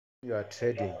You are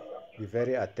trading, be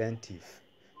very attentive,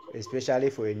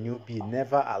 especially for a newbie.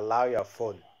 Never allow your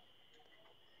phone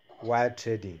while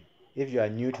trading. If you are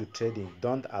new to trading,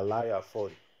 don't allow your phone.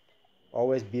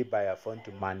 Always be by your phone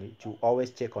to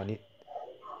always check on it.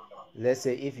 Let's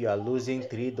say if you are losing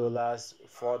 $3,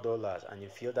 $4, and you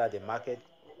feel that the market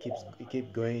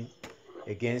keep going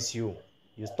against you,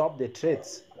 you stop the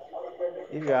trades.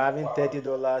 If you're having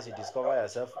 $30, you discover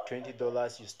yourself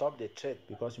 $20, you stop the trade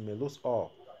because you may lose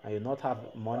all and you not have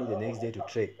money the next day to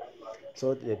trade.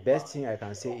 So the best thing I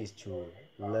can say is to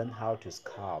learn how to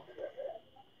scalp,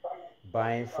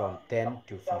 buying from 10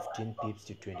 to 15 pips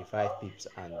to 25 pips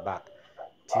and back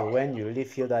till when you really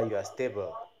feel that you are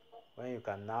stable, when you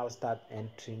can now start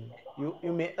entering.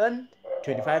 You may earn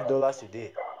 $25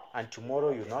 today and tomorrow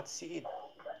you not see it.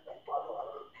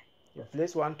 You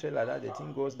place one trade like that, the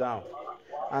thing goes down.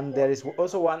 And there is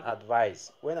also one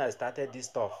advice. When I started this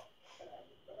stuff,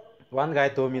 one guy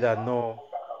told me that no,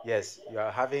 yes, you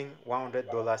are having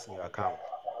 $100 in your account.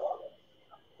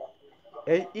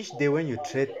 Each day when you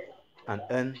trade and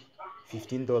earn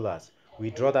 $15,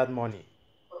 withdraw that money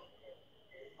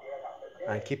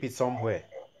and keep it somewhere.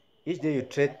 Each day you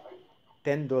trade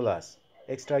 $10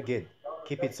 extra gain,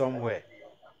 keep it somewhere.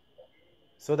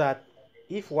 So that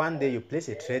if one day you place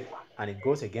a trade and it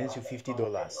goes against you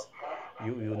 $50,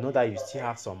 you know that you still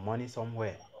have some money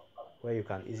somewhere where you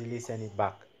can easily send it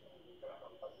back.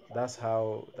 That's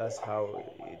how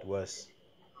it was.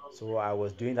 So I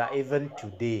was doing that even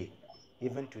today.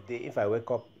 If I wake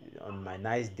up on my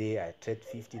nice day, I trade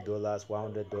 $50,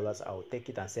 $100, I will take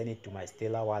it and send it to my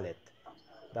Stellar wallet.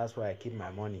 That's where I keep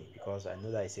my money because I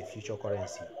know that it's a future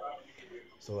currency.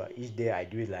 So each day I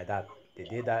do it like that.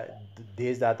 The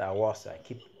days that I was, I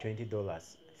keep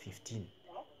 $20, 15.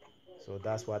 So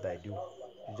that's what I do.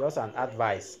 It's just an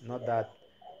advice, not that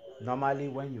normally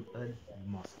when you earn,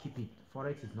 you must keep it.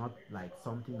 Forex is not like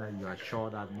something that you are sure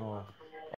that no,